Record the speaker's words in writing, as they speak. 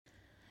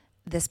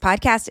This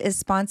podcast is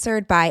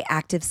sponsored by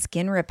Active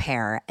Skin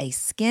Repair, a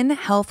skin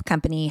health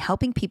company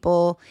helping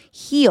people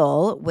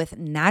heal with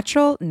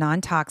natural,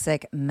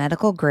 non-toxic,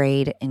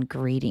 medical-grade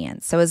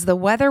ingredients. So as the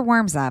weather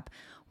warms up,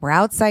 we're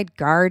outside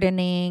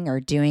gardening or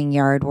doing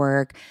yard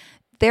work.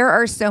 There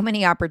are so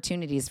many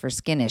opportunities for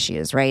skin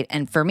issues, right?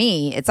 And for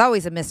me, it's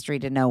always a mystery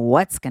to know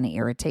what's going to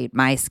irritate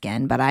my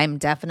skin, but I'm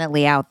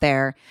definitely out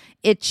there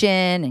itching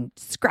and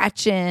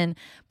scratching.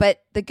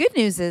 But the good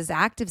news is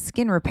Active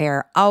Skin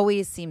Repair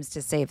always seems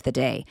to save the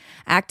day.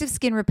 Active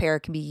Skin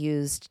Repair can be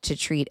used to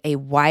treat a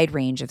wide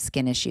range of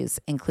skin issues,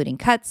 including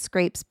cuts,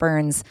 scrapes,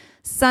 burns,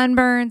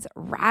 sunburns,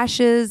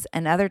 rashes,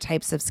 and other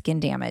types of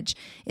skin damage.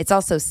 It's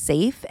also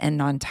safe and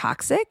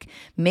non-toxic,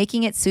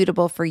 making it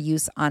suitable for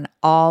use on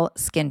all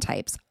skin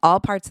types, all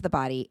parts of the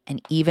body,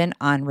 and even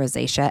on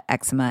rosacea,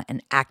 eczema,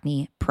 and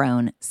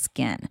acne-prone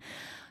skin.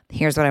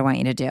 Here's what I want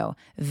you to do.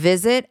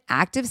 Visit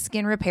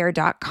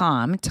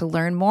ActiveSkinRepair.com to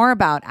learn more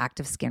about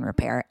Active Skin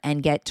Repair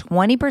and get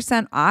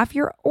 20% off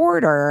your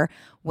order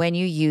when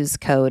you use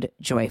code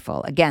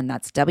JOYFUL. Again,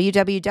 that's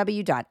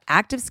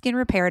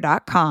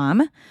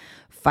www.ActiveSkinRepair.com.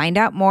 Find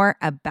out more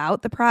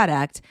about the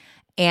product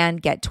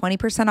and get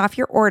 20% off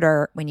your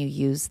order when you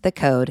use the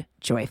code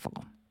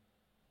JOYFUL.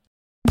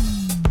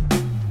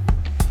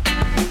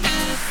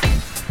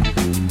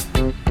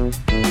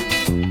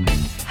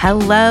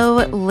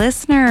 Hello,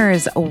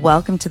 listeners.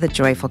 Welcome to the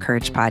Joyful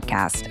Courage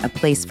Podcast, a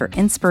place for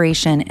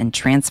inspiration and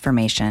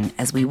transformation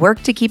as we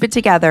work to keep it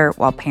together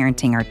while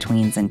parenting our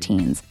tweens and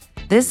teens.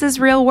 This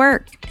is real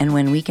work, and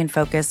when we can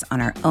focus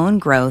on our own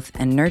growth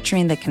and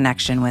nurturing the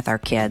connection with our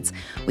kids,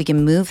 we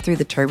can move through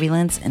the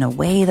turbulence in a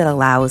way that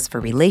allows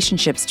for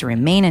relationships to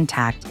remain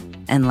intact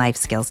and life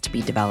skills to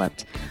be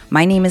developed.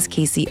 My name is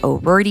Casey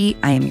O'Rourke.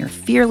 I am your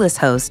fearless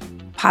host,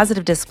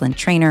 positive discipline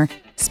trainer,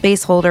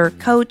 space holder,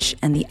 coach,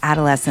 and the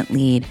adolescent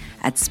lead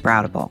at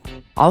Sproutable.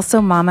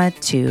 Also mama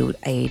to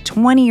a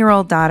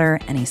 20-year-old daughter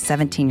and a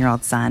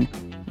 17-year-old son,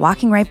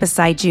 walking right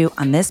beside you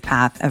on this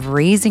path of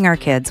raising our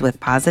kids with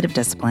positive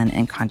discipline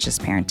and conscious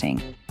parenting.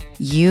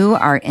 You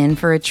are in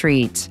for a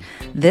treat.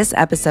 This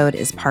episode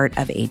is part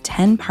of a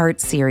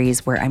 10-part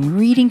series where I'm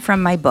reading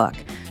from my book,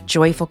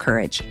 Joyful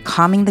Courage,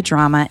 Calming the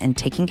Drama and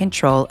Taking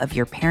Control of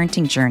Your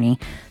Parenting Journey,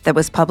 that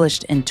was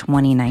published in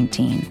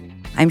 2019.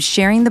 I'm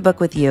sharing the book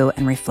with you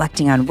and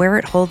reflecting on where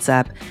it holds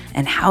up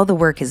and how the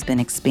work has been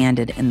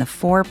expanded in the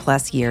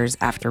 4+ years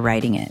after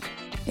writing it.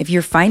 If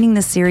you're finding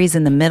the series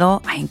in the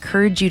middle, I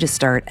encourage you to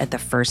start at the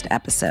first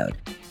episode,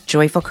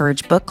 Joyful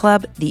Courage Book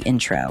Club, the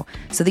intro,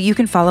 so that you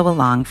can follow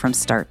along from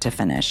start to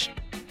finish.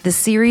 The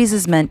series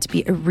is meant to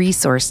be a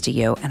resource to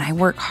you, and I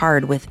work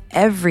hard with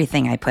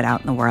everything I put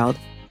out in the world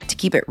to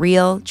keep it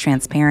real,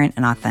 transparent,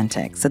 and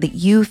authentic so that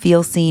you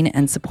feel seen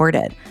and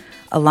supported.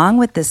 Along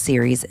with this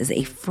series is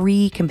a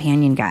free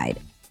companion guide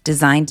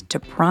designed to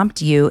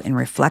prompt you in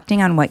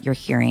reflecting on what you're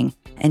hearing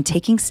and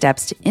taking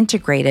steps to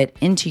integrate it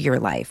into your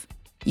life.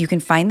 You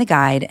can find the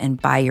guide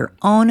and buy your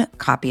own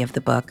copy of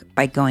the book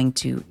by going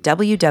to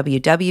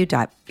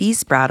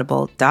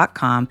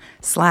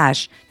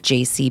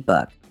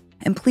www.besproutable.com/jcbook.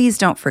 And please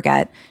don't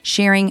forget,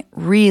 sharing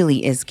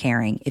really is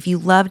caring. If you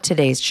loved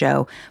today's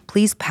show,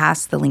 please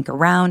pass the link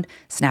around,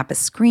 snap a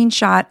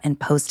screenshot, and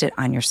post it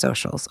on your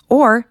socials,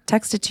 or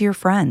text it to your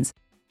friends.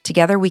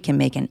 Together, we can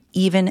make an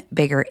even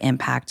bigger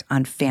impact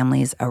on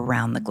families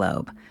around the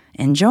globe.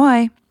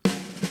 Enjoy.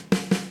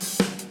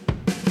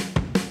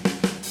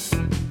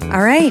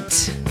 All right,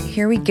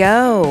 here we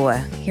go.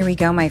 Here we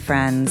go, my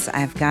friends.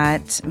 I've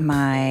got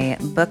my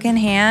book in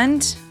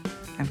hand.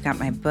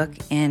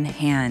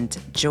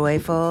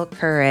 Joyful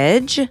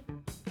Courage,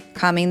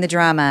 Calming the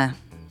Drama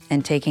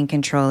and Taking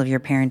Control of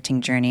Your Parenting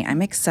Journey.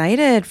 I'm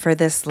excited for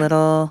this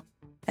little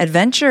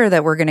adventure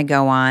that we're going to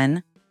go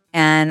on.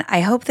 And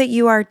I hope that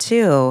you are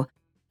too.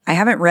 I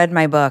haven't read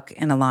my book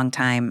in a long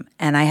time,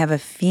 and I have a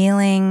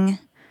feeling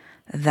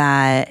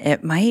that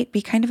it might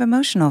be kind of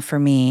emotional for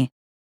me.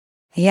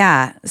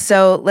 Yeah,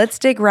 so let's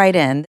dig right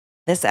in.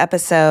 This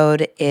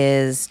episode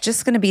is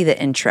just going to be the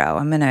intro.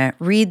 I'm going to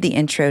read the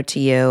intro to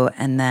you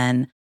and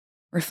then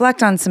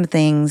reflect on some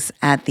things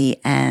at the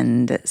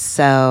end.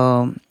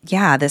 So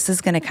yeah, this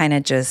is going to kind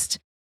of just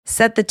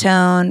set the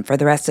tone for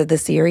the rest of the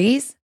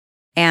series.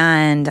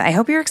 And I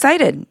hope you're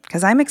excited,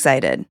 because I'm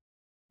excited.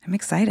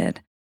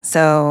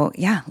 So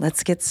yeah,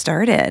 let's get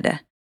started.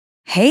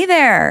 Hey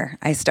there,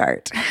 I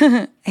start.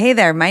 Hey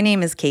there, my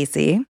name is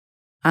Casey.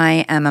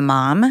 I am a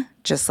mom,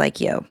 just like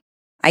you.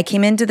 I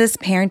came into this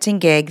parenting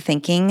gig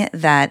thinking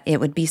that it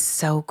would be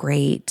so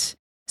great,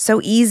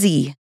 so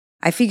easy.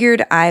 I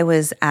figured I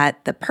was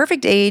at the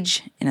perfect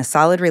age in a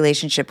solid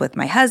relationship with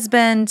my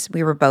husband.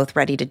 We were both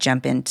ready to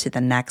jump into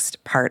the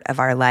next part of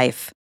our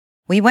life.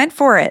 We went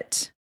for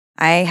it.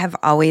 I have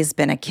always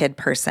been a kid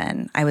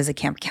person. I was a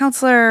camp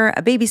counselor,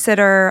 a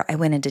babysitter. I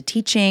went into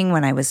teaching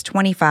when I was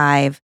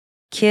 25.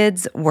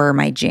 Kids were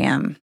my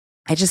jam.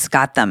 I just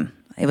got them.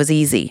 It was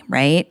easy,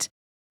 right?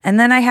 And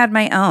then I had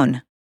my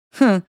own.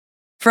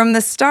 From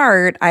the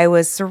start, I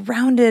was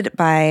surrounded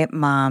by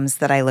moms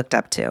that I looked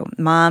up to,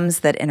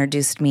 moms that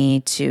introduced me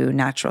to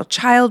natural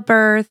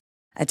childbirth,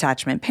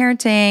 Attachment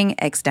parenting,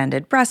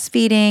 extended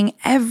breastfeeding,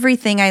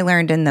 everything I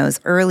learned in those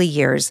early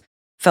years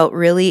felt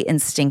really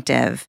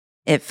instinctive.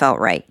 It felt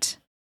right.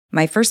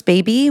 My first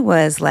baby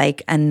was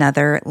like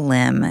another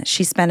limb.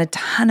 She spent a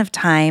ton of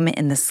time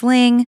in the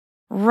sling,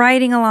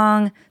 riding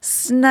along,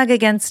 snug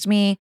against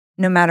me,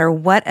 no matter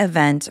what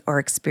event or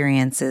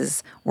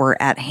experiences were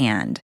at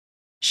hand.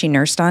 She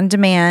nursed on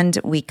demand,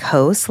 we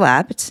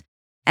co-slept,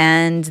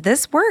 and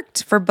this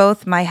worked for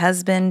both my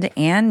husband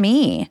and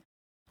me.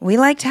 We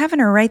liked having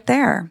her right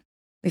there.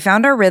 We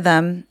found our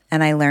rhythm,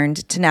 and I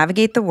learned to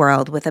navigate the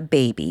world with a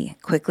baby,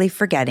 quickly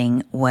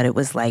forgetting what it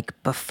was like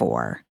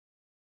before.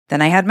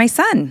 Then I had my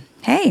son.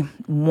 Hey,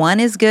 1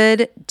 is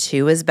good,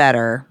 2 is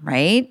better,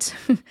 right?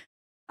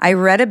 I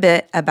read a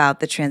bit about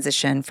the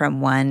transition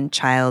from 1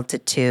 child to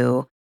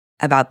 2,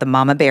 about the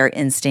mama bear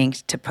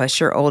instinct to push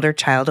your older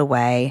child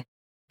away.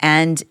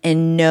 And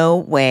in no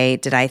way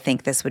did I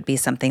think this would be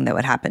something that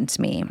would happen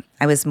to me.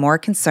 I was more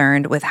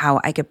concerned with how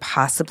I could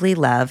possibly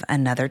love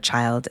another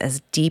child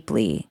as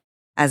deeply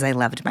as I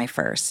loved my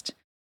first.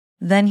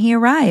 Then he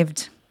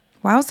arrived.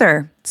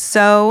 Wowzer,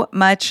 so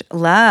much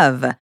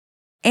love.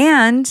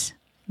 And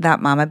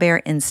that mama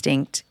bear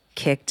instinct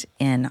kicked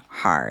in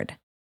hard.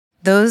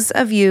 Those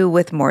of you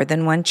with more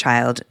than 1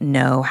 child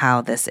know how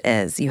this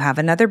is. You have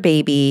another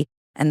baby,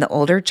 and the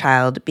older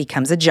child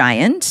becomes a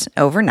giant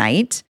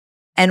overnight.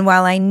 And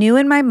while I knew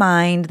in my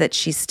mind that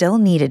she still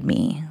needed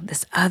me,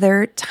 this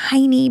other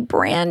tiny,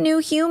 brand new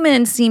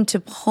human seemed to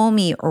pull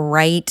me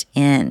right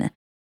in.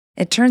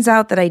 It turns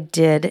out that I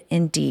did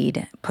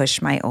indeed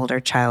push my older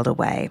child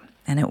away,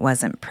 and it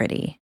wasn't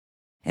pretty.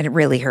 And it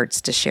really hurts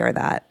to share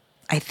that.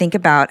 I think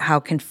about how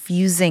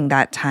confusing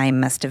that time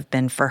must have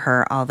been for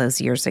her all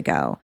those years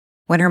ago,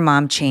 when her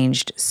mom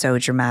changed so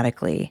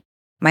dramatically.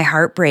 My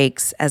heart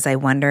breaks as I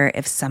wonder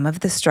if some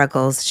of the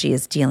struggles she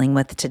is dealing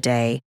with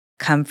today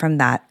come from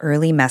that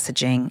early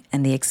messaging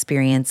and the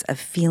experience of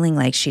feeling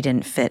like she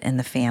didn't fit in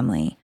the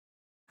family.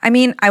 I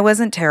mean, I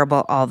wasn't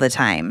terrible all the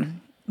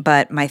time,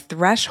 but my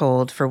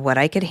threshold for what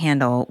I could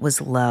handle was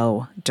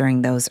low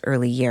during those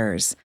early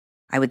years.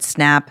 I would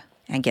snap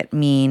and get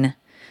mean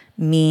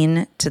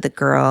to the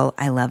girl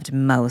I loved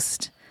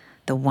most,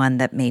 the one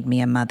that made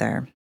me a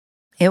mother.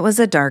 It was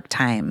a dark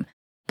time,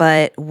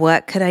 but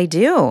what could I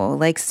do?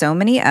 Like so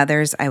many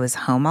others, I was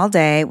home all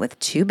day with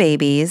 2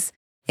 babies.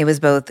 It was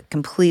both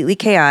completely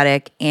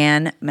chaotic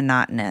and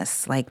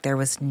monotonous, like there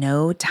was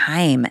no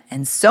time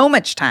and so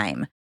much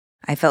time.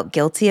 I felt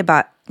guilty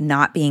about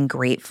not being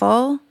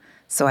grateful,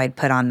 so I'd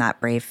put on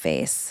that brave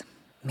face.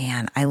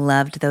 Man, I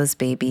loved those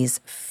babies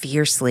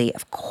fiercely,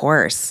 of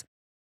course.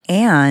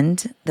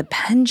 And the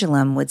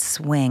pendulum would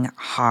swing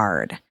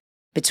hard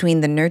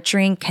between the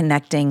nurturing,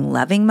 connecting,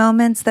 loving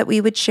moments that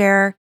we would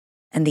share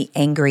and the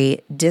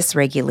angry,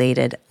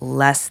 dysregulated,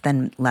 less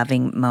than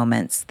loving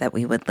moments that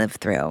we would live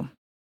through.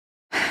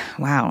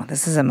 Wow,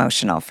 this is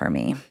emotional for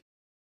me.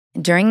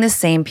 During this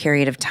same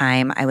period of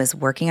time, I was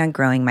working on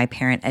growing my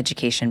parent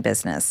education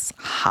business.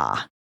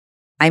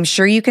 I'm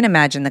sure you can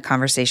imagine the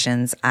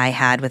conversations I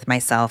had with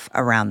myself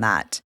around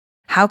that.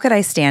 How could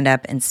I stand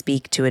up and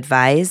speak to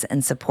advise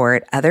and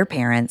support other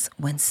parents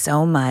when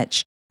so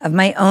much of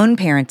my own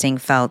parenting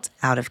felt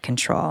out of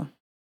control?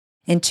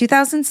 In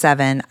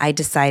 2007, I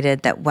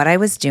decided that what I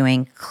was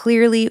doing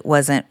clearly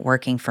wasn't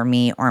working for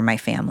me or my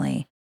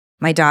family.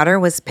 My daughter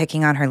was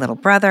picking on her little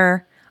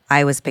brother.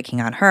 I was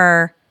picking on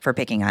her for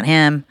picking on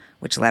him,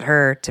 which led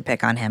her to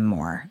pick on him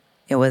more.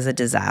 It was a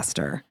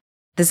disaster.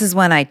 This is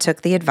when I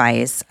took the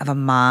advice of a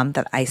mom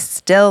that I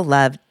still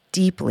love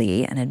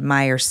deeply and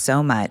admire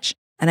so much,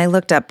 and I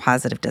looked up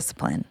positive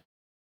discipline.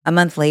 A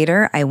month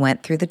later, I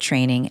went through the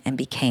training and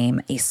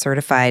became a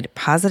certified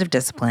positive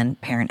discipline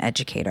parent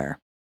educator.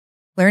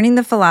 Learning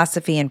the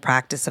philosophy and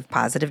practice of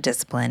positive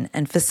discipline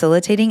and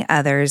facilitating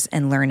others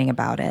and learning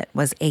about it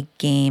was a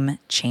game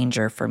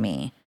changer for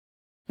me.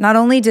 Not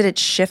only did it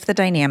shift the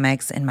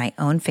dynamics in my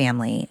own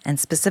family and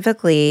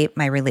specifically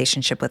my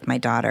relationship with my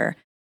daughter,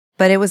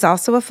 but it was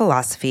also a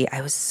philosophy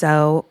I was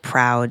so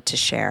proud to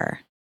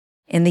share.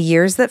 In the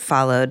years that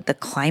followed, the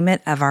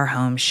climate of our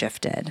home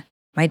shifted.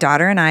 My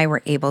daughter and I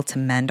were able to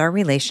mend our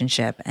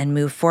relationship and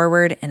move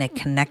forward in a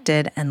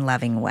connected and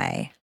loving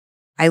way.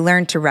 I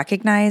learned to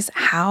recognize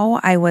how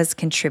I was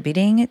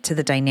contributing to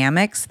the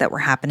dynamics that were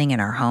happening in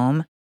our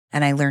home,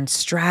 and I learned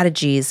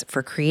strategies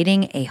for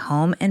creating a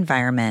home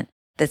environment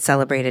that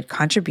celebrated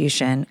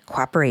contribution,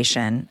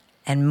 cooperation,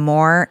 and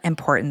more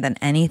important than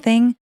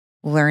anything,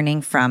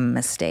 learning from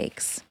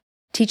mistakes.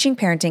 Teaching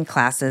parenting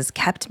classes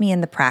kept me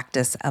in the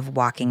practice of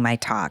walking my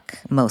talk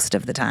most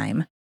of the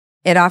time.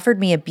 It offered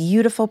me a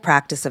beautiful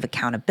practice of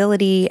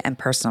accountability and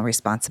personal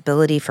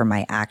responsibility for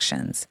my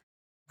actions.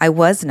 I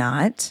was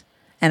not,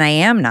 and I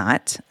am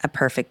not, a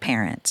perfect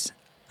parent.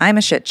 I'm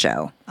a shit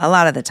show a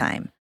lot of the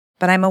time,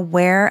 but I'm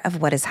aware of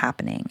what is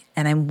happening,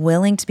 and I'm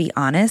willing to be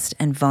honest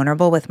and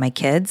vulnerable with my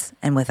kids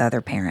and with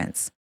other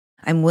parents.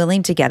 I'm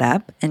willing to get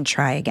up and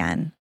try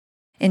again.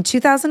 In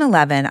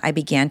 2011, I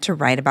began to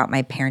write about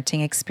my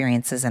parenting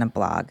experiences in a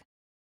blog.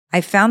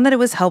 I found that it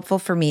was helpful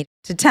for me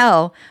to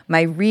tell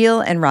my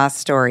real and raw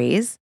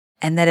stories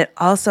and that it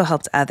also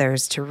helped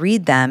others to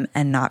read them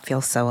and not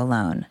feel so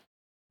alone.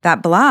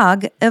 That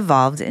blog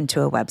evolved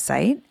into a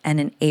website, and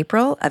in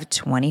April of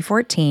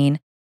 2014,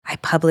 I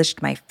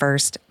published my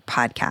first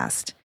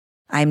podcast.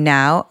 I'm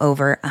now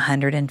over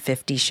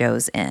 150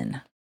 shows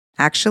in.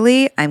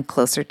 Actually, I'm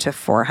closer to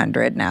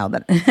 400 now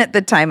at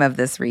the time of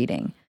this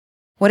reading.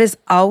 What has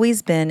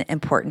always been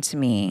important to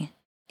me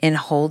in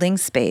holding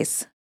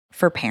space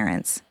for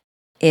parents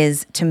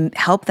is to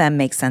help them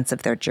make sense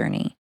of their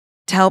journey,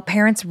 to help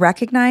parents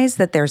recognize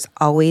that there's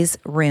always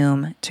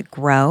room to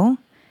grow,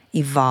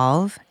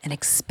 evolve, and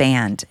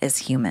expand as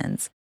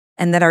humans,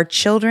 and that our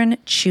children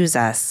choose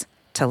us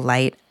to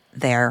light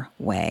their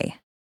way.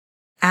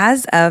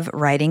 As of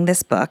writing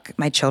this book,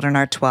 my children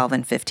are 12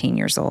 and 15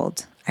 years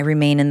old. I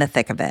remain in the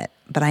thick of it,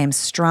 but I am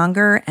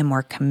stronger and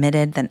more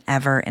committed than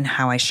ever in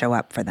how I show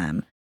up for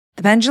them.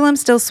 The pendulum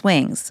still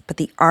swings, but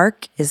the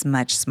arc is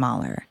much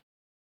smaller.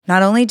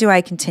 Not only do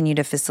I continue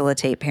to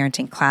facilitate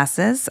parenting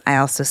classes, I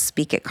also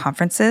speak at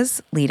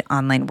conferences, lead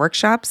online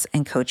workshops,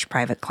 and coach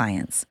private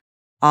clients,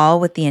 all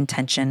with the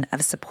intention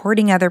of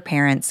supporting other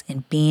parents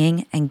in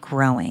being and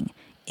growing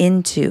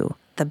into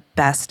the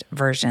best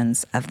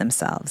versions of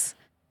themselves.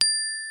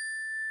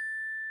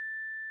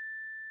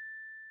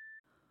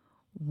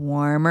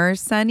 Warmer,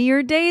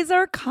 sunnier days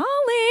are calling.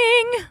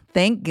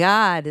 Thank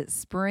God.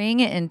 Spring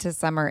into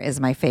summer is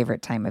my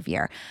favorite time of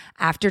year.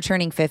 After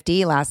turning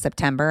 50 last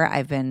September,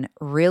 I've been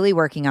really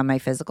working on my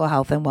physical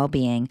health and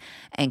well-being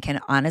and can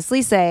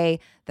honestly say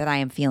that I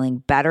am feeling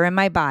better in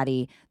my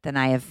body than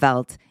I have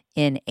felt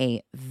in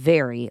a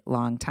very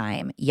long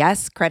time.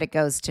 Yes, credit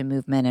goes to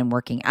movement and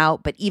working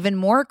out, but even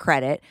more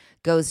credit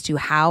goes to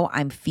how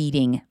I'm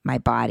feeding my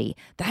body.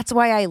 That's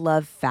why I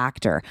love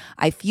Factor.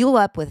 I fuel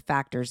up with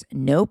Factor's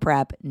no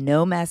prep,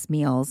 no mess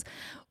meals,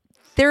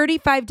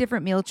 35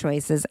 different meal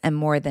choices, and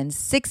more than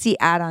 60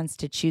 add-ons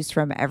to choose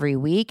from every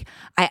week.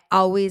 I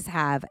always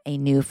have a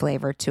new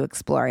flavor to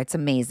explore. It's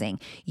amazing.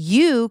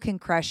 You can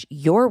crush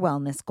your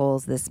wellness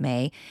goals this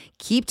May,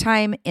 keep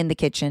time in the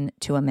kitchen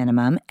to a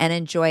minimum, and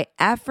enjoy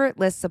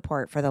effortless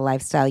support for the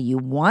lifestyle you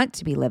want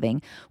to be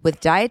living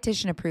with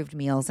dietitian-approved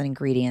meals and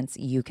ingredients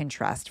you can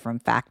trust from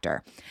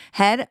Factor.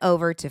 Head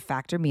over to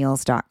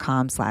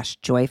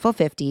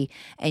factormeals.com/joyful50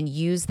 and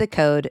use the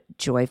code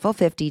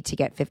joyful50 to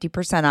get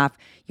 50% off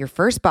your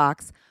first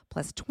box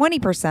plus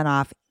 20%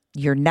 off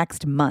your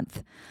next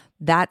month.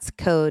 That's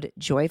code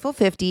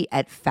joyful50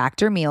 at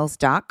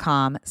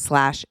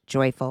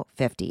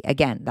factormeals.com/joyful50.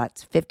 Again,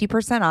 that's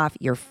 50% off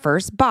your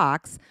first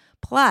box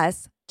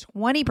plus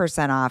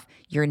 20% off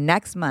your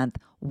next month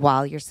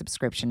while your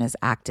subscription is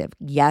active.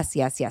 Yes,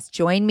 yes, yes.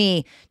 Join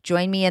me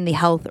in the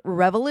health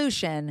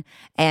revolution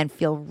and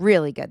feel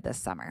really good this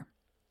summer.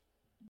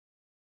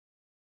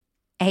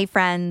 Hey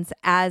friends,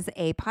 as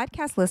a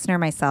podcast listener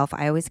myself,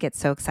 I always get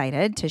so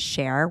excited to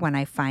share when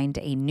I find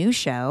a new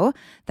show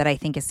that I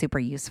think is super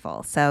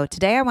useful. So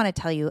today I want to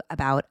tell you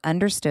about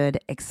Understood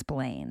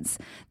Explains.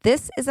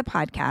 This is a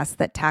podcast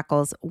that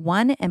tackles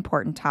one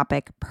important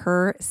topic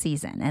per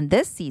season. And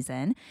this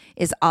season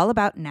is all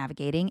about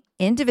navigating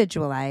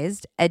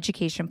individualized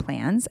education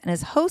plans and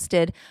is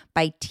hosted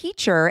by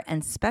teacher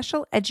and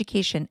special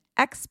education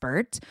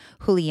expert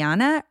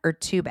Juliana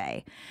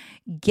Urtubey.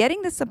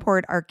 Getting the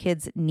support our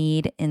kids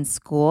need in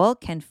school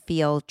can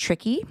feel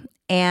tricky,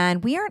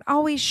 and we aren't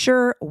always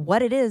sure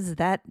what it is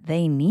that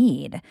they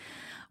need.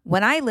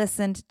 When I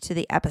listened to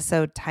the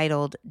episode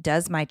titled,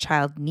 "Does My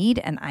Child Need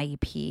an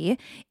IEP?"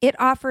 it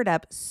offered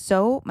up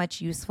so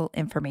much useful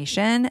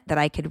information that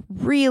I could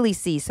really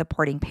see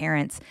supporting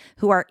parents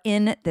who are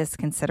in this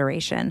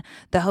consideration.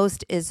 The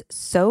host is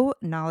so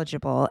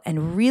knowledgeable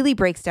and really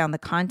breaks down the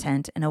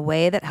content in a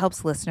way that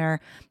helps listener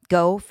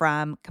go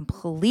from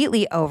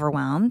completely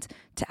overwhelmed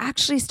to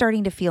actually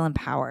starting to feel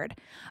empowered.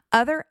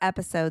 Other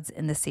episodes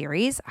in the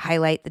series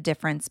highlight the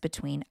difference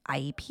between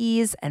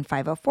IEPs and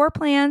 504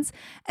 plans,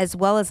 as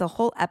well as a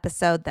whole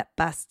episode that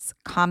busts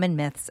common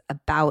myths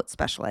about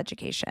special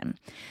education.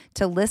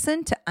 To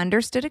listen to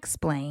Understood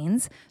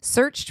Explains,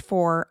 search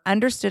for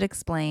Understood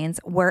Explains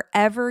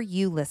wherever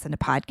you listen to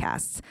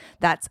podcasts.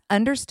 That's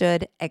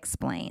Understood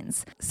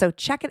Explains. So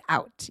check it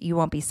out. You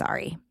won't be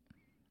sorry.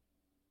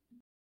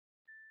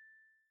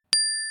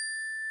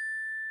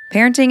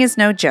 Parenting is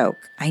no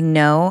joke. I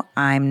know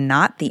I'm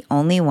not the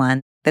only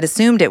one that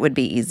assumed it would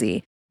be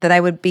easy, that I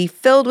would be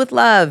filled with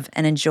love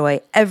and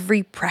enjoy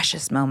every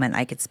precious moment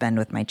I could spend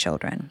with my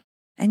children.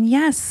 And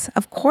yes,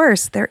 of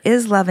course, there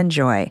is love and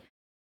joy,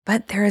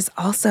 but there is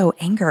also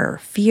anger,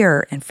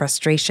 fear, and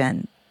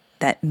frustration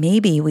that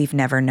maybe we've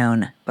never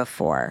known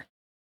before.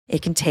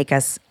 It can take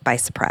us by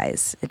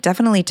surprise. It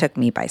definitely took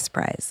me by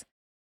surprise.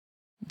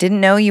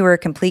 Didn't know you were a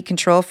complete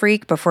control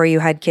freak before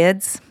you had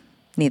kids?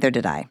 Neither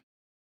did I.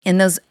 In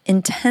those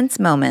intense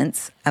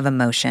moments of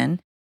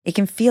emotion, it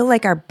can feel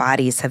like our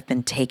bodies have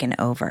been taken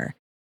over.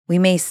 We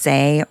may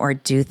say or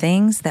do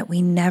things that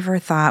we never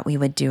thought we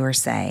would do or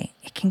say.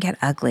 It can get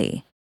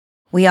ugly.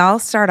 We all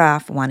start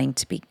off wanting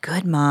to be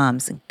good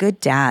moms and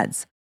good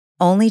dads,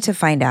 only to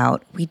find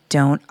out we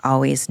don't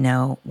always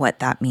know what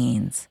that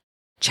means.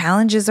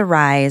 Challenges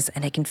arise,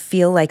 and it can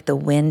feel like the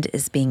wind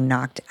is being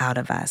knocked out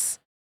of us.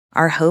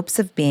 Our hopes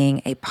of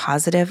being a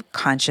positive,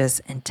 conscious,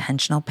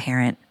 intentional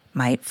parent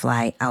might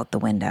fly out the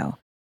window.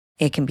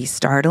 It can be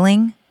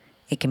startling,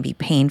 it can be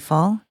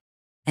painful,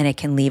 and it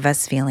can leave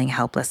us feeling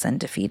helpless and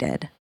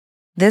defeated.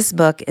 This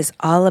book is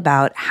all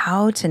about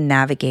how to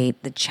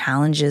navigate the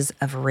challenges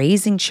of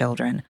raising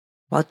children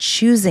while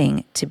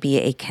choosing to be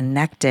a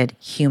connected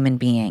human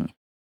being,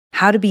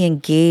 how to be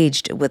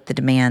engaged with the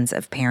demands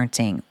of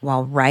parenting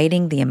while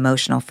riding the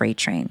emotional freight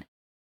train.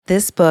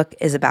 This book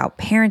is about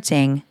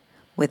parenting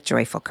with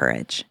joyful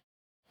courage.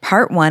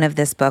 Part 1 of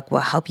this book will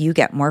help you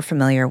get more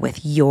familiar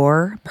with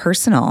your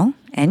personal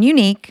and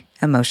unique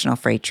emotional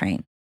freight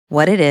train,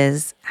 what it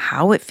is,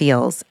 how it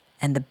feels,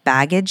 and the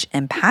baggage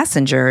and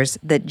passengers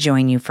that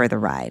join you for the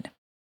ride.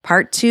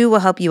 Part 2 will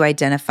help you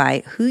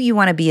identify who you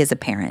want to be as a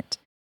parent,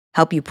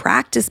 help you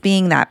practice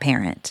being that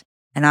parent,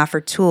 and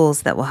offer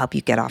tools that will help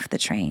you get off the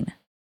train.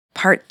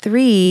 Part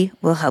 3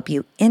 will help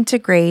you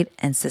integrate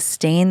and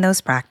sustain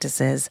those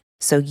practices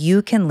so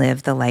you can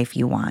live the life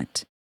you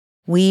want.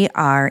 We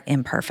are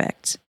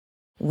imperfect.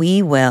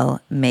 We will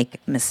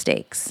make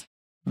mistakes.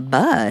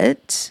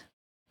 But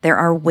there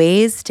are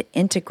ways to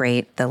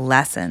integrate the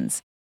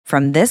lessons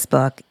from this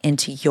book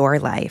into your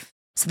life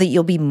so that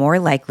you'll be more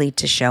likely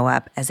to show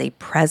up as a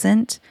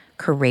present,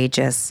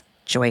 courageous,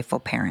 joyful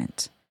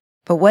parent.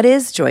 But what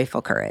is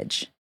joyful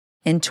courage?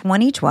 In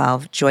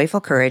 2012,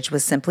 Joyful Courage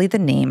was simply the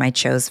name I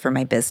chose for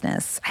my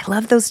business. I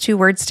love those two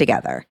words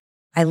together.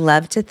 I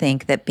love to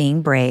think that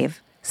being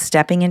brave,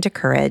 stepping into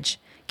courage,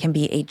 can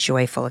be a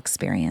joyful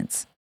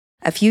experience.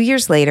 A few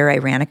years later, I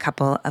ran a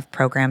couple of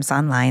programs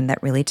online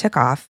that really took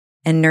off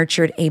and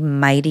nurtured a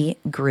mighty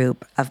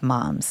group of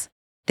moms.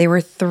 They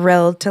were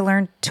thrilled to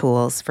learn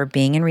tools for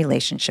being in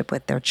relationship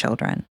with their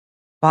children,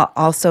 while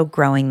also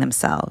growing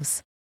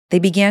themselves. They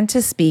began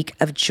to speak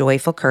of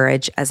joyful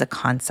courage as a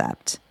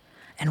concept.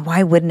 And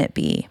why wouldn't it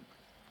be?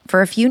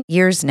 For a few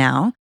years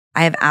now,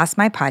 I have asked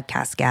my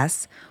podcast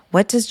guests,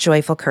 what does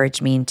joyful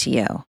courage mean to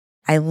you?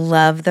 I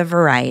love the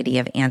variety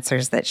of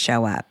answers that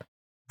show up.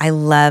 I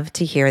love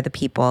to hear the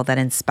people that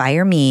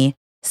inspire me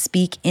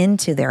speak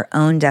into their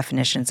own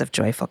definitions of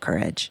joyful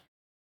courage.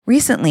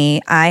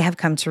 Recently, I have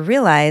come to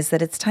realize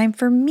that it's time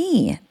for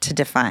me to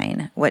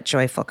define what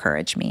joyful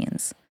courage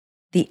means.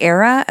 The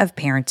era of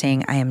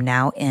parenting I am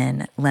now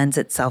in lends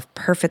itself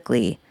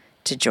perfectly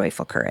to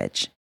joyful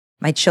courage.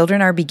 My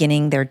children are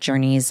beginning their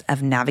journeys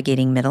of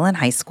navigating middle and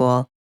high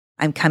school.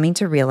 I'm coming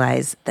to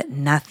realize that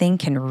nothing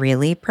can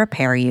really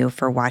prepare you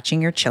for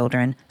watching your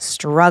children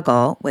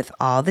struggle with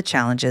all the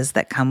challenges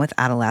that come with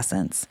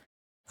adolescence.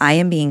 I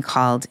am being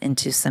called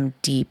into some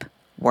deep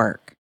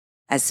work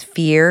as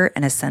fear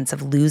and a sense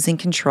of losing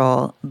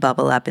control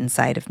bubble up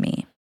inside of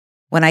me.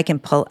 When I can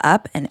pull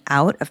up and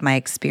out of my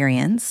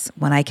experience,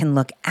 when I can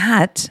look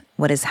at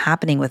what is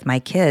happening with my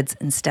kids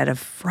instead of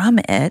from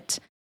it,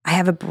 I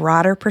have a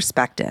broader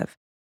perspective.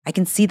 I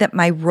can see that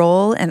my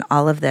role in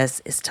all of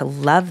this is to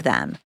love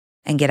them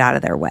and get out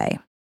of their way.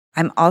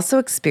 I'm also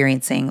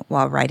experiencing,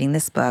 while writing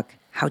this book,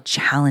 how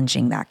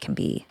challenging that can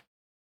be.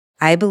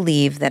 I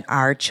believe that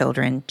our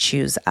children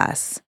choose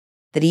us,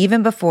 that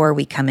even before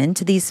we come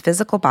into these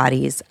physical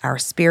bodies, our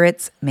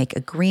spirits make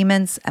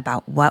agreements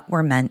about what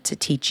we're meant to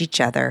teach each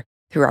other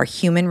through our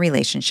human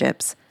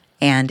relationships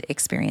and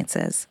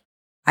experiences.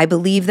 I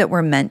believe that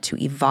we're meant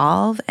to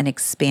evolve and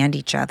expand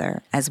each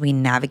other as we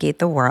navigate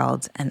the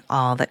world and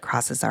all that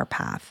crosses our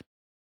path.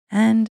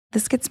 And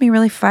this gets me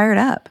really fired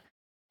up.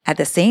 At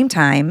the same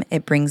time,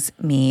 it brings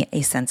me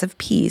a sense of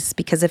peace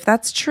because if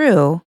that's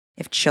true,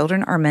 if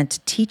children are meant to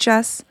teach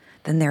us,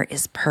 then there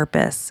is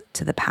purpose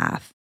to the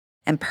path.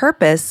 And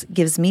purpose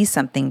gives me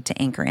something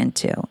to anchor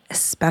into,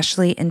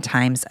 especially in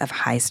times of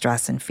high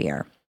stress and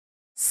fear.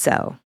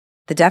 So,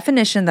 the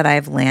definition that I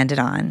have landed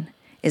on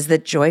is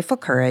that joyful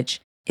courage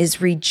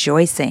is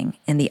rejoicing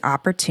in the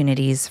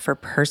opportunities for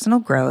personal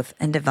growth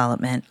and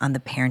development on the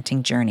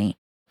parenting journey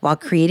while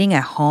creating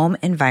a home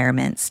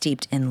environment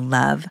steeped in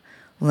love,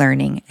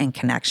 learning, and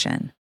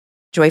connection.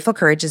 Joyful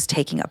courage is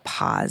taking a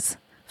pause,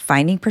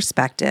 finding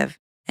perspective,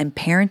 and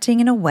parenting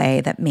in a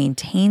way that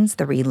maintains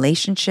the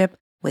relationship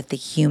with the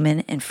human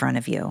in front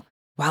of you,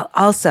 while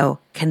also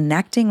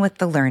connecting with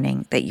the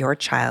learning that your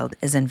child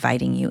is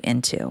inviting you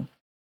into.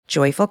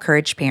 Joyful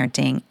courage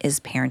parenting is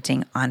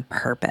parenting on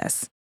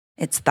purpose.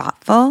 It's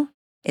thoughtful,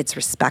 it's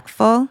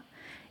respectful,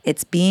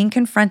 it's being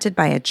confronted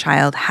by a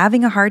child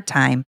having a hard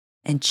time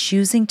and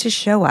choosing to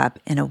show up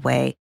in a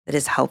way that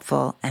is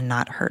helpful and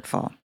not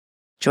hurtful.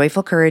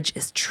 Joyful courage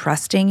is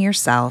trusting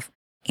yourself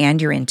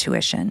and your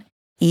intuition,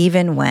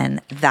 even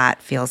when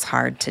that feels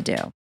hard to do.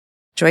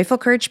 Joyful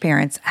courage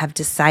parents have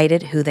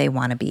decided who they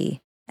want to be,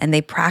 and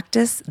they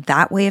practice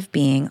that way of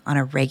being on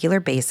a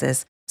regular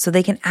basis so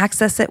they can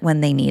access it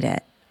when they need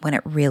it, when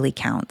it really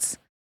counts.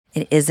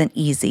 It isn't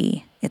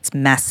easy. It's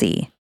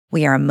messy.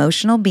 We are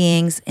emotional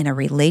beings in a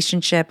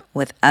relationship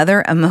with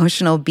other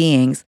emotional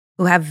beings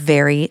who have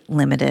very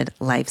limited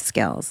life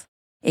skills.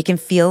 It can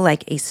feel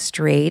like a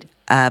straight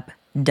up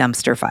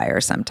dumpster fire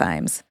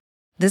sometimes.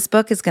 This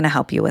book is going to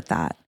help you with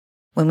that.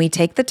 when we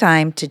take the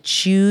time to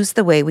choose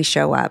the way we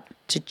show up,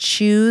 to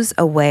choose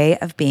a way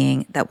of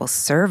being that will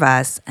serve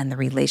us and the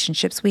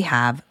relationships we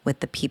have with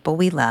the people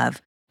we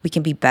love, we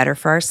can be better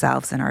for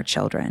ourselves and our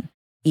children,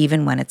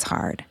 even when it's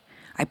hard.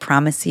 I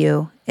promise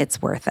you,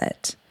 it's worth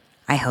it.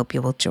 I hope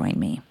you will join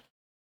me.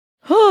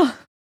 Oh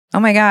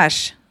my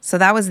gosh. So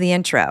that was the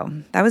intro.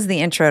 That was the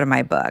intro to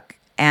my book.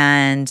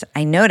 And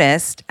I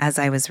noticed as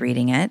I was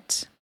reading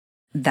it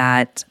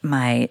that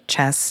my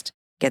chest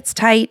gets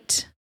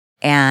tight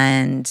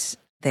and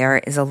there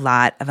is a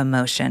lot of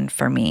emotion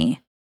for me.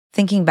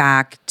 Thinking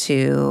back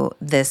to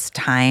this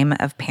time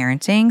of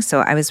parenting. So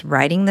I was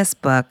writing this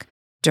book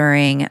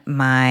during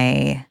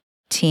my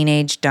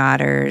teenage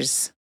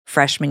daughter's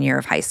freshman year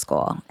of high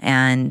school.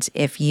 And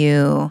if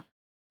you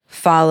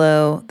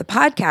follow the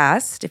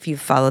podcast, if you've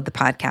followed the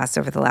podcast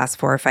over the last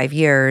 4 or 5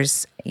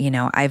 years,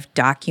 I've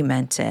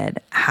documented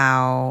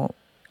how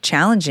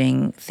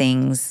challenging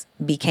things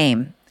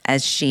became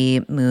as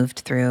she moved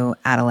through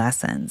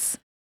adolescence.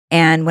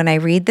 And when I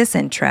read this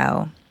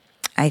intro,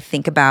 I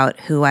think about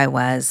who I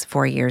was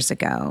 4 years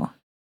ago,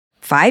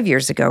 5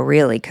 years ago,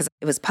 really, because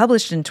it was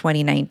published in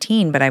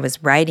 2019, but I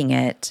was writing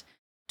it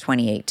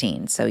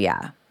 2018. So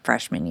yeah,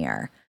 freshman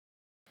year.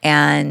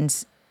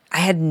 And I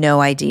had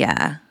no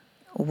idea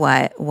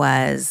what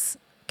was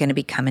going to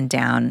be coming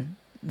down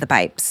the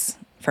pipes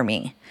for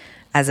me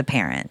as a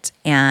parent.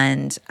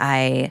 And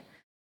I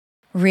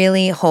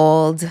really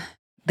hold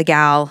the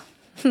gal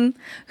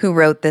who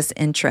wrote this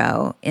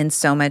intro in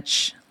so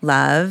much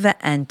love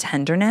and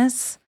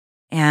tenderness.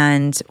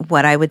 And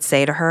what I would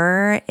say to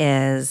her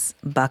is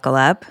buckle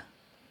up,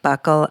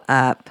 buckle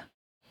up,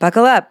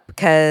 buckle up,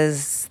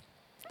 because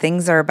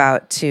things are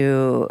about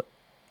to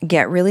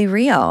get really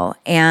real.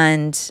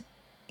 And,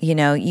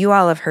 you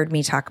all have heard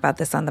me talk about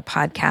this on the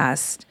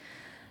podcast.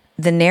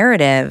 The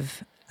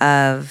narrative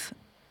of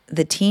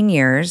the teen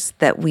years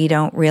that we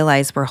don't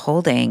realize we're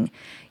holding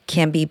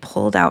can be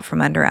pulled out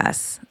from under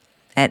us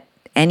at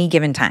any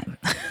given time.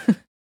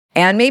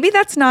 And maybe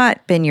that's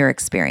not been your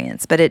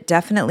experience, but it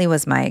definitely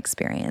was my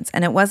experience.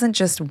 And it wasn't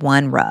just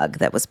one rug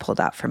that was pulled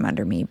out from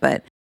under me,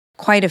 but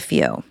quite a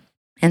few.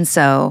 And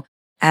so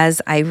as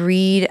I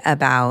read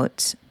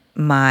about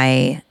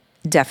my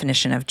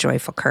definition of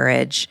joyful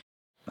courage,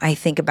 I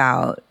think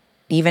about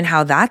even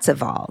how that's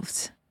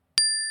evolved.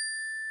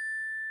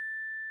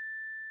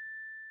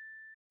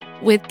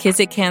 With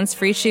Kizik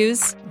hands-free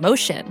shoes,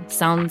 motion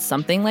sounds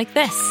something like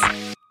this.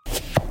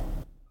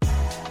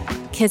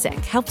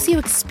 Kizik helps you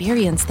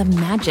experience the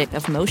magic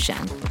of motion.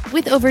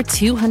 With over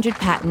 200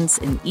 patents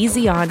and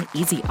easy-on,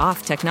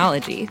 easy-off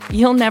technology,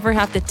 you'll never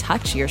have to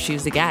touch your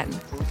shoes again.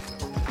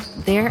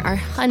 There are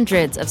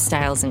hundreds of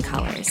styles and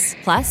colors,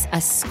 plus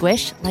a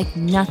squish like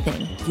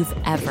nothing you've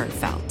ever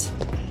felt.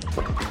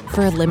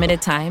 For a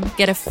limited time,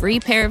 get a free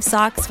pair of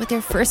socks with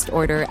your first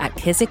order at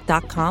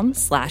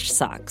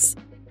kizik.com/socks.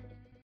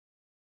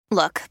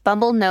 Look,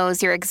 Bumble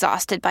knows you're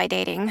exhausted by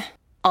dating.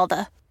 All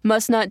the,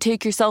 must not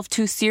take yourself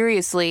too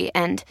seriously,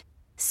 and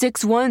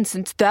 6'1"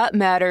 since that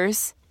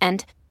matters.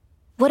 And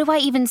what do I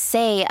even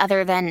say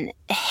other than,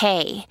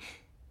 hey?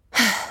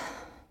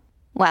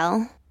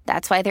 Well,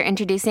 that's why they're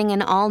introducing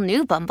an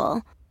all-new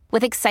Bumble,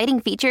 with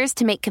exciting features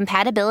to make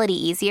compatibility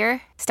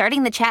easier,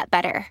 starting the chat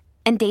better,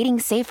 and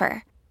dating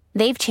safer.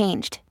 They've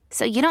changed,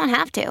 so you don't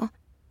have to.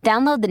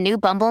 Download the new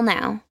Bumble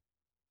now.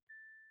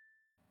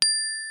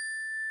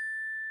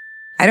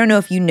 I don't know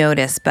if you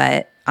noticed,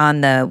 but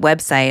on the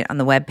website, on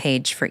the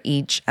webpage for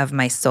each of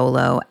my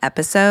solo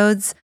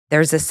episodes,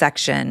 there's a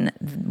section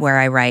where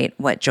I write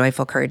what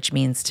joyful courage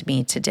means to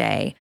me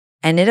today.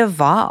 And it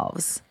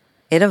evolves.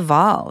 It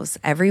evolves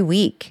every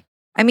week.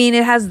 I mean,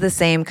 it has the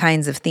same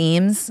kinds of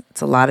themes. It's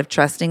a lot of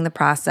trusting the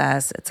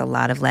process. It's a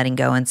lot of letting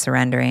go and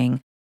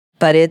surrendering.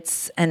 But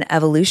it's an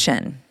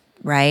evolution,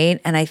 right?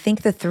 And I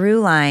think the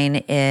through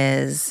line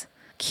is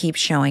keep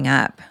showing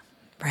up,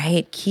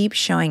 right? Keep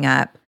showing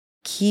up.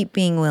 Keep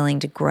being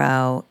willing to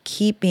grow.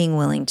 Keep being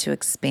willing to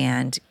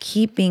expand.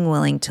 Keep being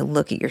willing to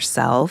look at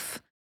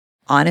yourself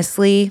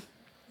honestly,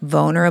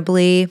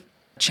 vulnerably.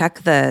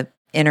 Check the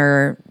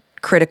inner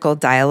critical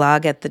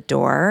dialogue at the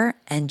door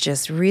and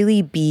just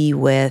really be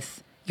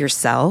with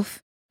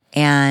yourself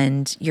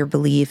and your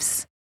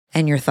beliefs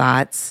and your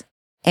thoughts.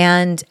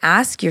 And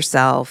ask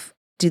yourself,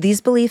 do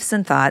these beliefs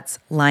and thoughts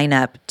line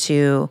up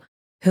to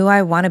who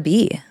I want to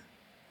be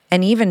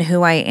and even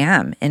who I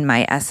am in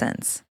my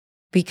essence?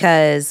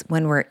 Because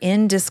when we're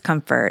in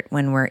discomfort,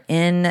 when we're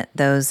in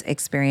those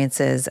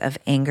experiences of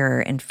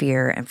anger and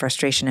fear and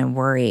frustration and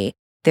worry,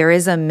 there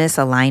is a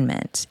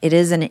misalignment. It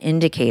is an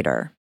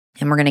indicator.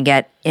 And we're going to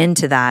get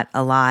into that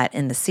a lot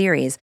in the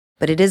series,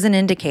 but it is an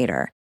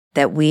indicator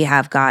that we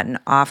have gotten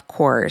off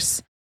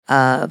course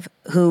of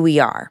who we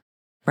are,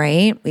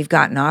 right? We've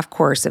gotten off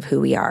course of who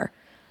we are.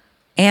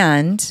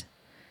 And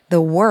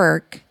the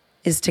work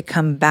is to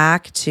come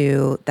back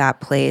to that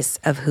place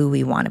of who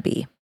we want to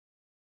be.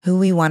 Who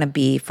we want to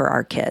be for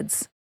our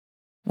kids.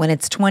 When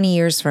it's 20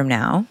 years from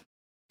now,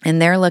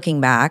 and they're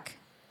looking back,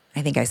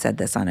 I think I said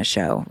this on a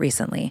show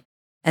recently,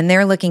 and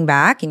they're looking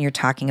back and you're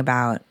talking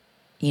about,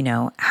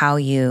 how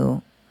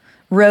you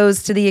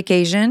rose to the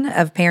occasion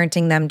of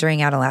parenting them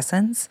during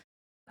adolescence,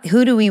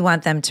 who do we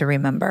want them to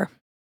remember,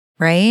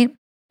 right?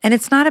 And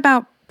it's not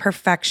about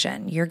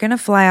perfection. You're going to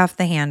fly off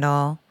the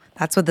handle.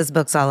 That's what this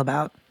book's all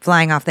about,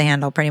 flying off the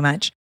handle pretty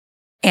much,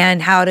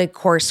 and how to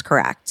course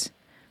correct,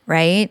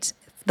 right?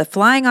 The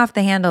flying off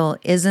the handle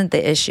isn't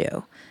the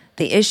issue.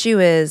 The issue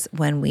is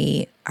when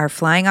we are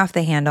flying off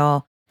the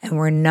handle and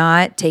we're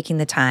not taking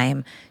the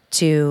time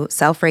to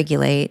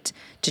self-regulate,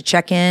 to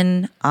check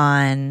in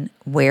on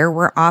where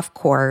we're off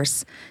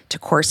course, to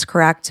course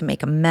correct, to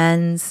make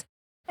amends,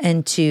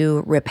 and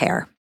to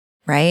repair,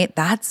 right?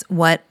 That's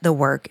what the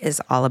work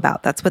is all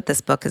about. That's what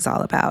this book is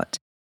all about.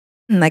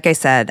 And like I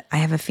said, I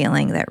have a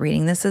feeling that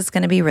reading this is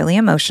going to be really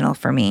emotional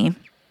for me.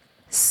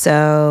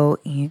 So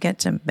you get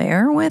to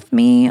bear with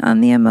me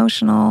on the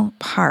emotional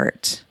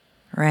part,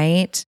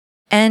 right?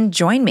 And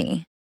join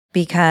me,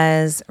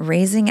 because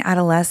raising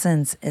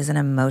adolescents is an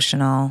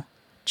emotional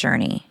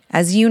journey.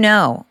 As you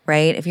know,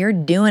 right? If you're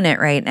doing it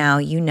right now,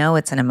 you know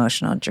it's an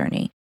emotional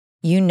journey.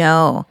 You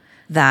know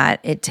that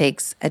it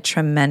takes a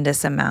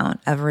tremendous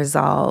amount of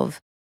resolve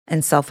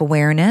and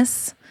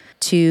self-awareness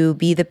to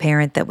be the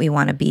parent that we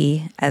want to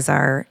be as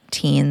our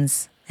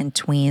teens and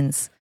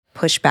tweens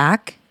push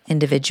back,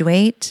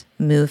 individuate,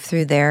 move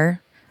through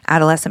their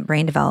adolescent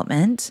brain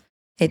development.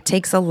 It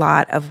takes a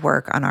lot of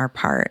work on our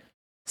part.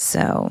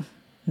 So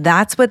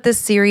that's what this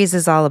series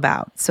is all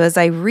about. So as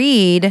I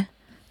read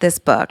this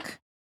book,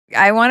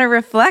 I want to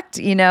reflect,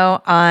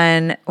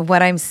 on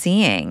what I'm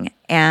seeing.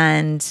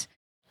 And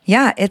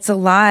yeah, it's a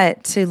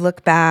lot to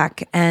look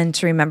back and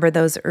to remember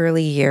those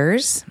early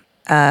years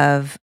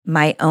of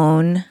my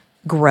own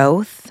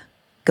growth,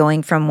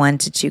 going from 1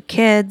 to 2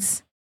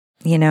 kids,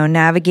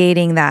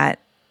 navigating that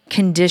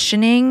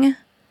conditioning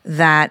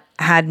that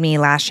had me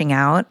lashing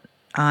out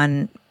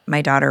on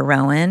my daughter,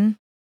 Rowan.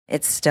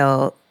 It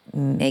still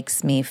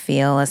makes me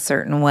feel a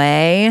certain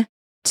way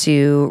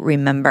to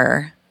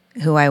remember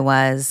who I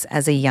was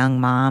as a young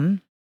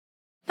mom.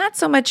 Not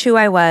so much who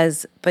I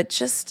was, but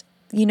just,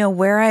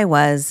 where I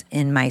was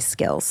in my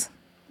skills,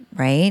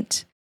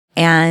 right?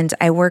 And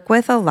I work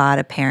with a lot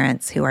of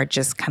parents who are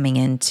just coming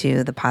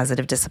into the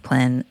positive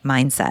discipline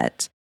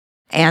mindset,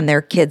 and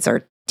their kids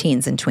are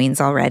teens and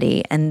tweens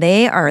already, and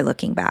they are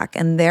looking back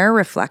and they're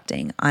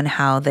reflecting on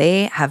how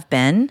they have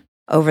been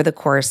over the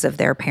course of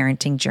their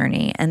parenting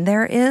journey. And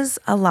there is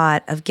a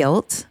lot of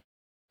guilt.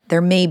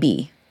 There may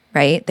be,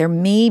 right? There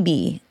may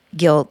be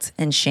guilt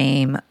and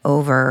shame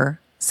over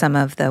some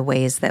of the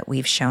ways that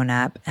we've shown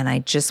up. And I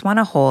just want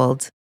to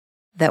hold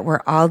that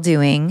we're all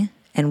doing,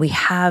 and we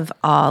have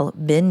all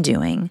been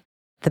doing,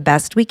 the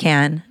best we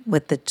can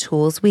with the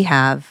tools we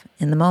have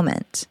in the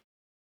moment.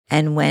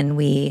 And when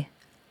we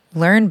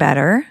learn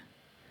better,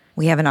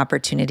 we have an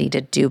opportunity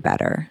to do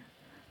better.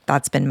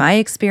 That's been my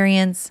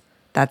experience.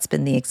 That's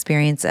been the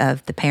experience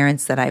of the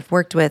parents that I've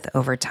worked with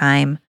over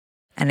time.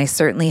 And I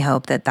certainly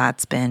hope that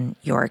that's been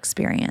your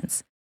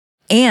experience.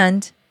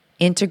 And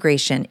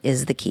integration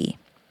is the key.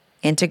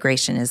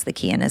 Integration is the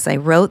key. And as I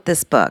wrote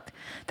this book,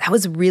 that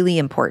was really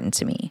important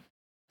to me.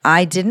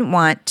 I didn't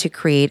want to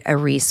create a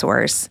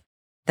resource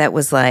that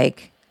was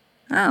like,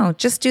 oh,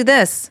 just do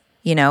this,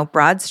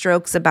 broad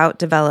strokes about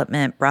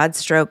development, broad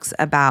strokes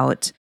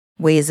about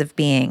ways of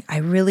being. I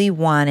really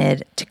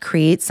wanted to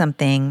create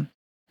something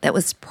that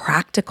was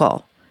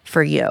practical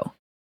for you,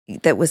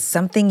 that was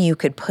something you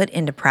could put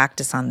into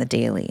practice on the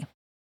daily.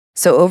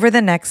 So over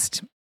the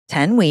next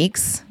 10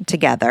 weeks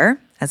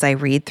together, as I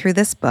read through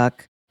this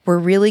book, we're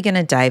really going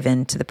to dive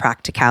into the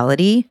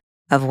practicality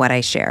of what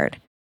I shared.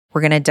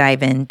 We're going to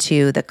dive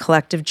into the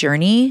collective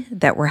journey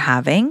that we're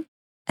having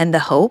and the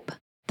hope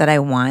that I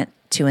want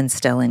to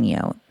instill in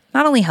you.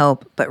 Not only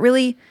hope, but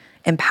really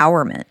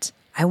empowerment.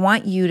 I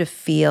want you to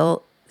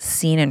feel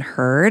seen and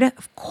heard,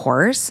 of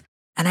course.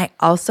 And I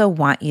also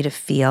want you to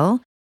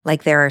feel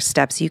like there are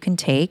steps you can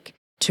take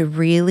to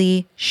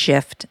really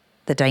shift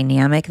the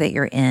dynamic that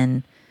you're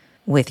in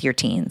with your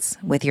teens,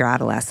 with your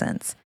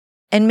adolescents.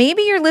 And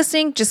maybe you're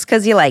listening just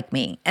because you like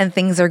me and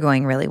things are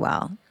going really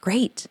well.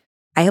 Great.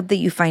 I hope that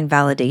you find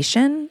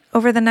validation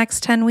over the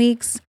next 10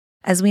 weeks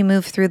as we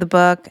move through the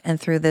book and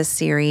through this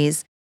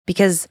series,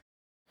 because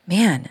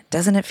man,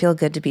 doesn't it feel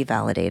good to be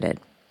validated,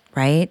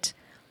 right?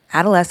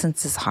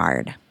 Adolescence is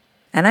hard.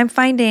 And I'm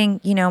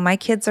finding, my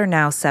kids are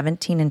now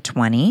 17 and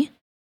 20,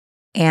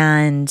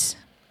 and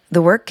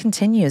the work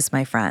continues,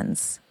 my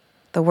friends.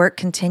 The work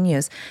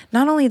continues.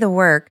 Not only the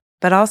work,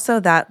 but also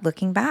that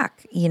looking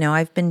back.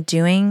 I've been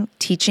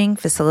teaching,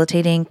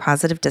 facilitating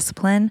positive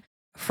discipline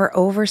for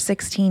over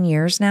 16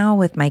 years now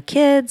with my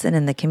kids and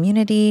in the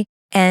community.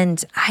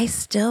 And I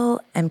still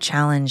am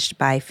challenged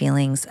by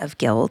feelings of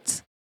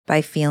guilt,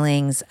 by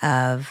feelings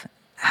of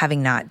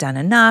having not done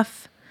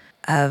enough,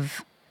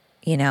 of,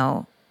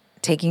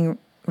 taking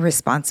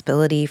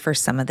responsibility for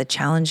some of the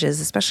challenges,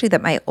 especially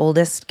that my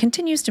oldest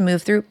continues to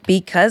move through,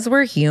 because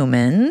we're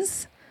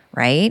humans,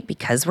 right?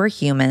 Because we're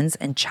humans,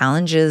 and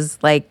challenges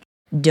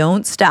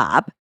don't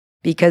stop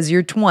because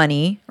you're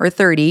 20 or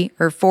 30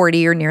 or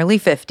 40 or nearly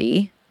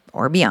 50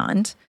 or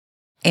beyond.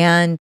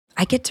 And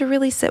I get to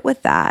really sit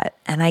with that.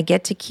 And I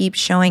get to keep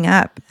showing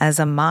up as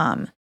a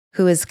mom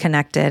who is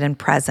connected and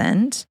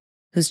present,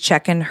 who's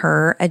checking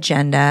her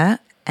agenda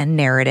and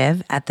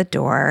narrative at the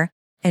door,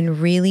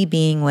 and really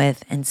being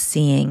with and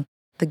seeing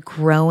the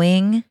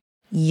growing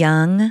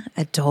young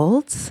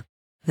adults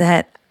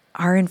that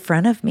are in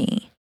front of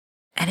me.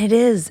 And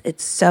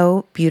it's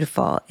so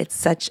beautiful. It's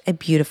such a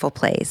beautiful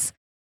place.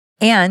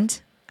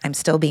 And I'm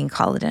still being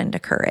called into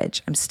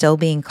courage. I'm still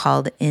being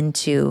called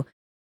into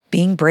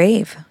being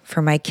brave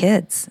for my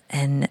kids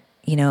and,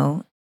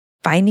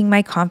 finding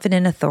my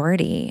confident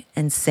authority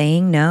and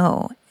saying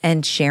no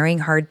and sharing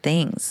hard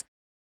things.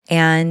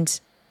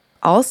 And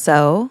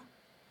also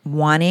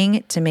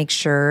wanting to make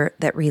sure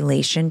that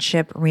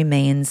relationship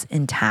remains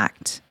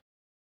intact.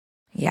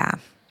 Yeah.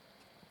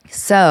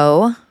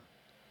 So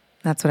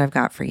that's what I've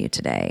got for you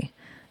today.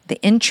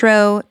 The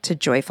intro to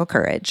Joyful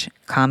Courage,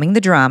 calming the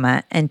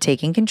drama and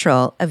taking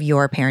control of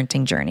your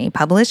parenting journey,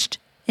 published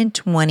in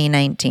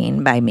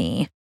 2019 by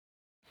me.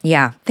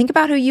 Yeah, think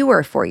about who you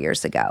were 4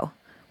 years ago.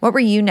 What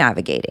were you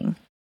navigating?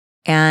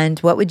 And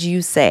what would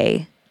you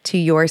say to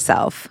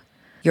yourself,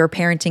 your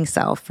parenting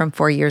self from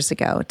 4 years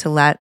ago, to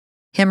let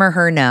him or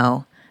her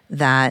know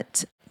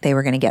that they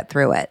were going to get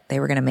through it? They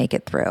were going to make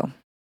it through,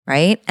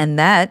 right? And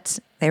that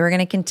they were going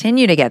to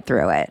continue to get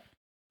through it,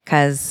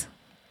 because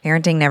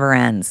parenting never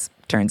ends,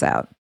 turns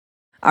out.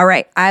 All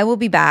right, I will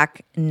be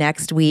back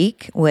next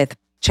week with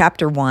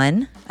chapter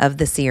 1 of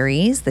the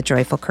series, the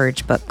Joyful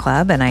Courage Book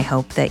Club, and I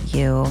hope that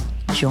you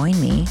join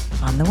me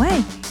on the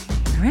way.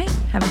 All right,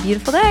 have a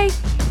beautiful day.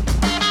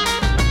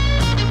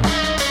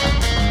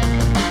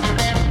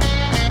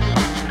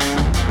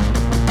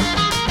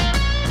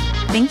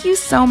 Thank you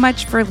so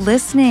much for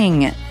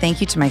listening. Thank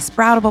you to my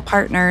Sproutable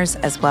partners,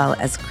 as well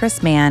as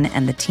Chris Mann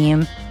and the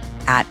team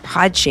at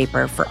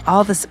Podshaper for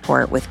all the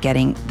support with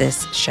getting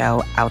this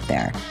show out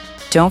there.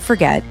 Don't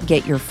forget,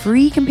 get your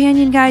free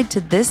companion guide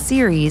to this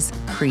series,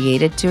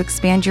 Created to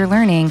Expand Your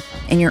Learning,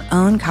 and your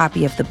own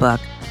copy of the book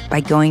by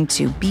going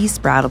to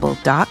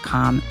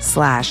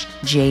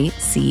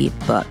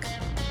besproutable.com/jcbook.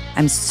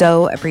 I'm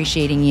so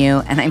appreciating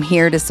you, and I'm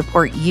here to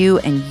support you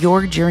and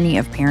your journey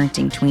of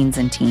parenting tweens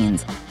and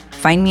teens.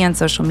 Find me on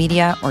social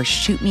media or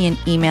shoot me an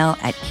email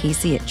at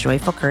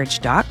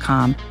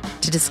casey@joyfulcourage.com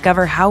to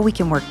discover how we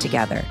can work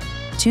together.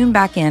 Tune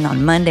back in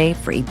on Monday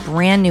for a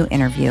brand new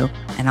interview,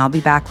 and I'll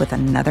be back with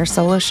another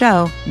solo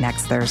show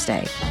next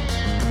Thursday.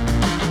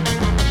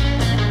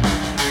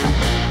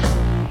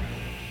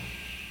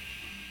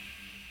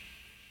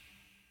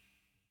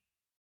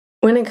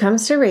 When it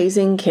comes to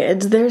raising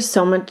kids, there's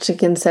so much to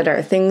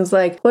consider. Things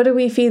like, what do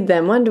we feed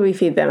them? When do we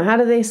feed them? How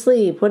do they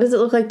sleep? What does it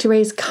look like to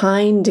raise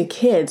kind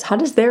kids? How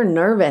does their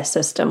nervous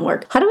system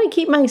work? How do I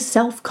keep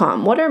myself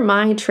calm? What are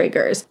my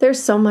triggers? There's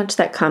so much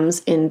that comes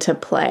into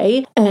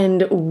play,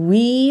 and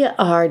we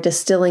are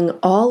distilling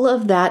all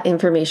of that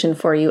information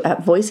for you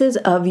at Voices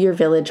of Your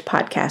Village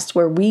podcast,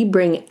 where we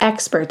bring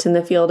experts in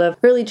the field of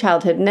early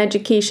childhood and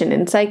education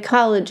and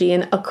psychology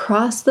and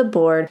across the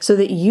board so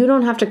that you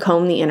don't have to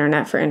comb the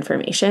internet for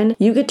information.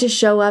 You get to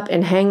show up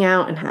and hang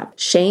out and have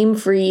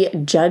shame-free,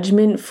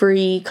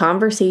 judgment-free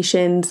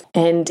conversations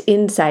and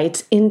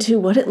insights into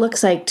what it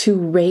looks like to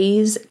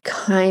raise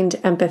kind,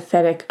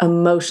 empathetic,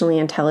 emotionally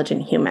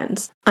intelligent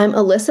humans. I'm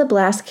Alyssa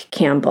Blask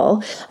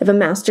Campbell. I have a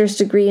master's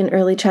degree in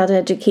early childhood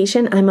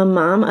education. I'm a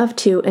mom of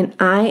 2, and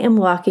I am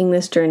walking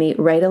this journey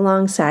right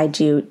alongside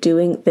you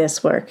doing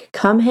this work.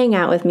 Come hang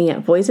out with me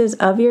at Voices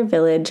of Your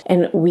Village,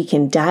 and we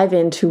can dive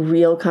into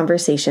real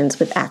conversations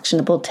with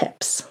actionable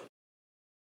tips.